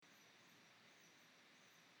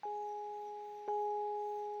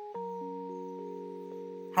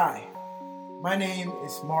Hi, my name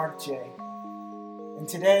is Mark J. And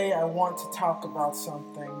today I want to talk about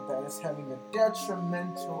something that is having a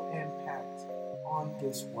detrimental impact on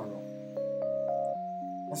this world.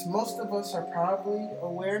 As most of us are probably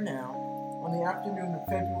aware now, on the afternoon of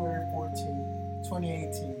February 14,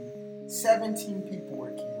 2018, 17 people were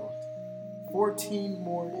killed, 14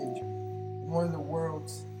 more injured in one of the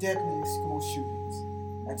world's deadliest school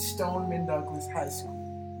shootings at Stoneman Douglas High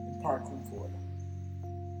School in Parkland, Florida.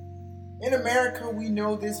 In America, we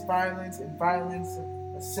know this violence and violence of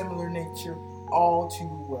a similar nature all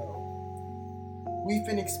too well. We've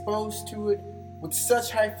been exposed to it with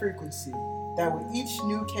such high frequency that with each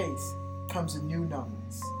new case comes a new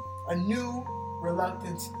numbness, a new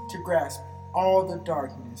reluctance to grasp all the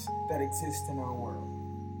darkness that exists in our world.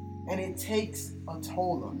 And it takes a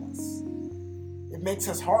toll on us. It makes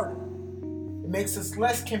us harder. It makes us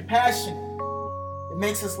less compassionate. It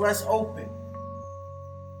makes us less open.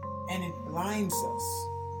 And it blinds us.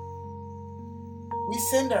 We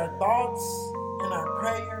send our thoughts and our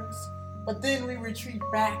prayers, but then we retreat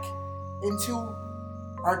back into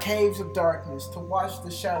our caves of darkness to watch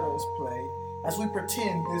the shadows play as we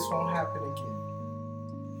pretend this won't happen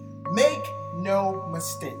again. Make no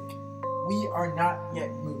mistake, we are not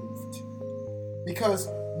yet moved. Because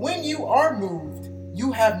when you are moved,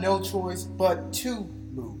 you have no choice but to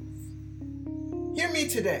move. Hear me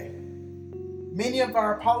today. Many of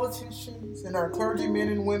our politicians and our clergymen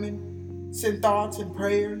and women send thoughts and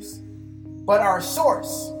prayers, but our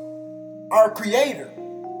source, our creator,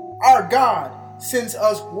 our God sends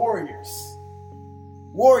us warriors.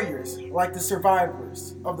 Warriors like the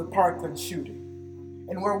survivors of the Parkland shooting.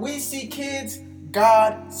 And where we see kids,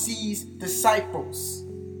 God sees disciples.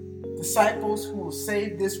 Disciples who will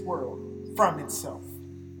save this world from itself.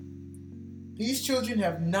 These children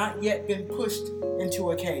have not yet been pushed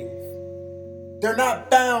into a cave. They're not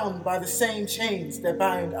bound by the same chains that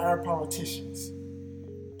bind our politicians.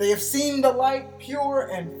 They have seen the light pure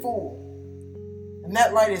and full. And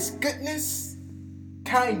that light is goodness,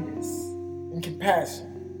 kindness, and compassion.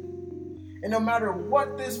 And no matter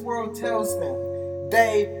what this world tells them,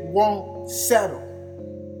 they won't settle.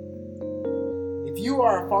 If you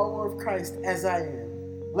are a follower of Christ as I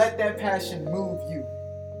am, let that passion move you.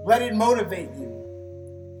 Let it motivate you.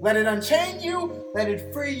 Let it unchain you, let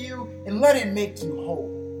it free you, and let it make you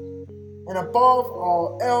whole. And above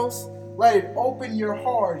all else, let it open your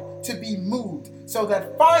heart to be moved so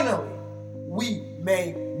that finally we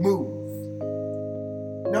may move.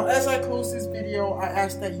 Now, as I close this video, I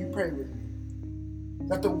ask that you pray with me.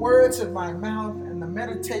 That the words of my mouth and the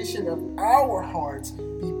meditation of our hearts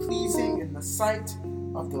be pleasing in the sight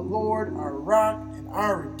of the Lord, our rock and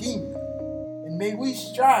our Redeemer. And may we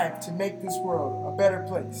strive to make this world a better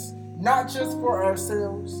place, not just for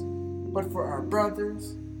ourselves, but for our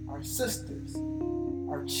brothers, our sisters,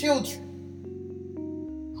 our children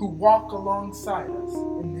who walk alongside us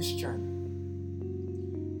in this journey.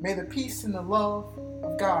 May the peace and the love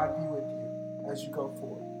of God be with you as you go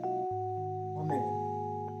forward. Amen.